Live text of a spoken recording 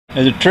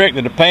There's a trick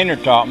that a painter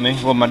taught me.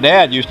 Well, my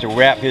dad used to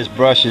wrap his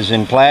brushes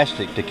in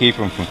plastic to keep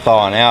them from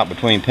thawing out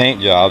between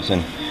paint jobs,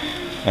 and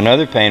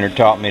another painter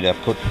taught me to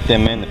put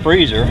them in the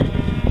freezer.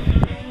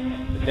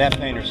 But that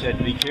painter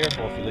said, be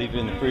careful, if you leave it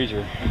in the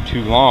freezer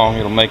too long,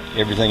 it'll make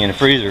everything in the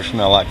freezer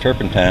smell like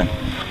turpentine.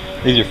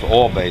 These are for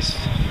oil-based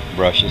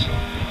brushes.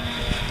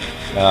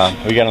 We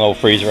got an old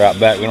freezer out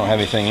back. We don't have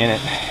anything in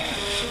it,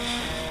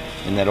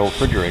 in that old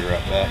refrigerator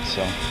out back,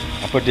 so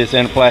I put this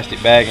in a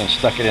plastic bag and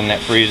stuck it in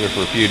that freezer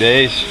for a few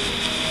days,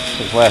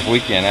 since last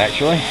weekend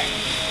actually,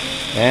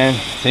 and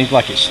it seems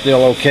like it's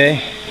still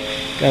okay.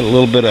 Got a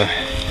little bit of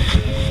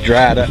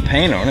dried up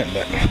paint on it,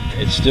 but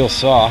it's still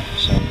soft,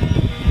 so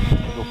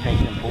I'll go paint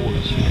them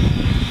boards. The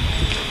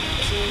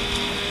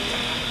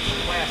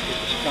plastic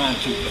is trying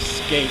to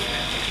escape,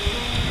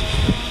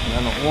 and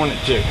I don't want it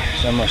to,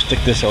 so I'm going to stick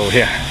this over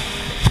here.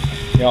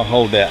 Y'all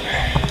hold that.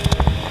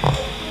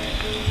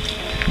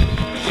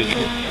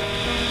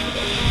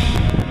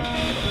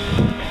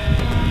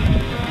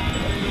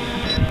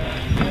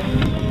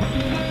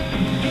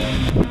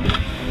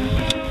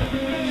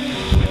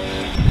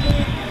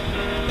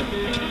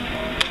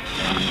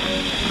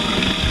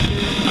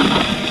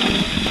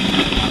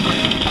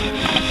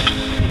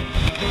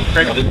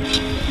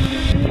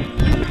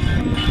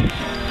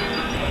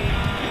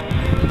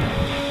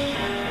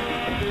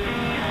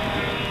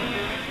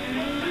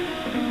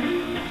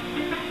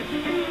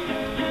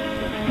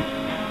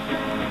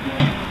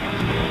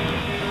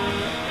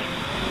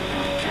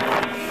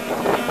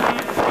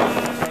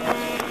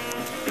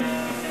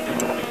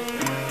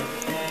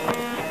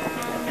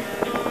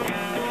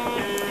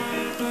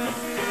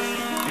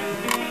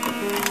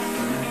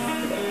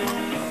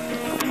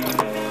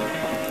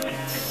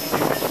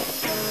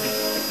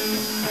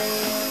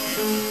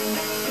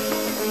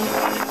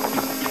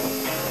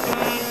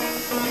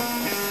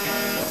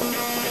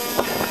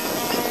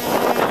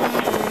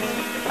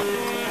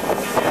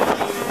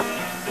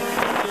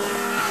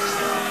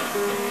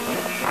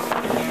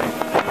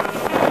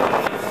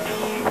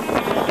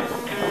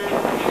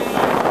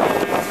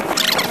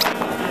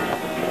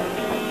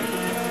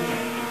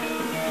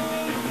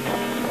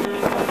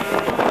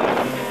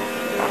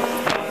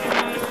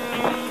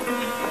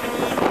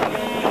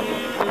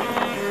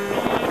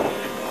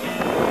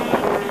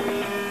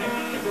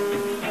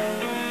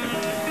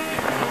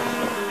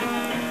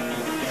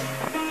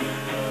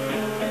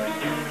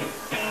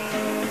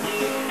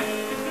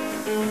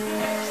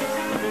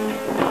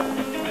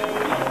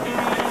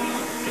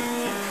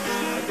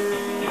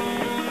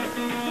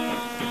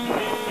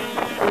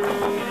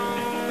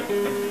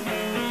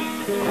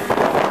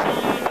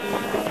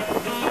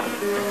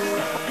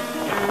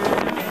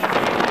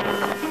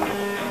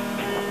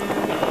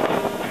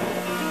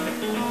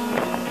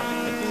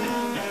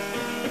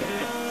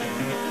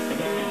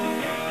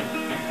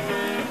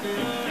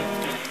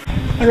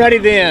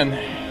 Alrighty then.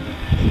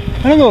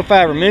 I don't know if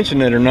I ever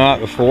mentioned it or not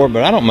before,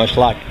 but I don't much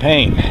like to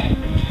paint.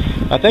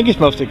 I think it's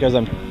mostly because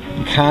I'm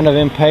kind of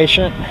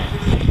impatient.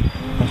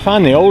 I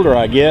find the older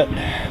I get,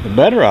 the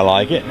better I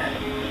like it.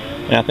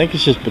 And I think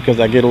it's just because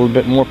I get a little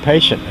bit more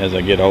patient as I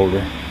get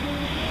older.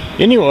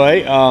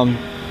 Anyway,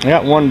 I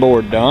got one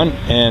board done,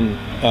 and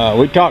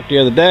we talked the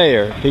other day,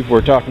 or people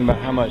were talking about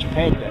how much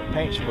paint that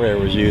paint sprayer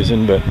was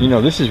using, but you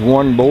know, this is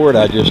one board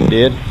I just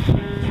did,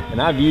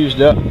 and I've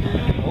used up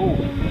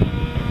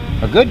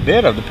a good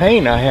bit of the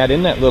paint I had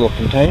in that little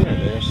container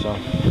there, so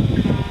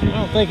I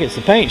don't think it's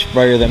the paint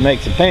sprayer that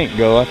makes the paint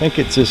go. I think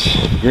it's this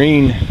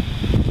green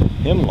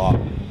hemlock.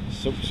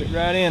 Soaks it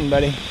right in,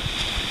 buddy.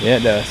 Yeah,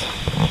 it does.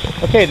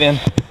 Okay then,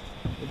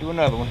 we'll do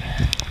another one.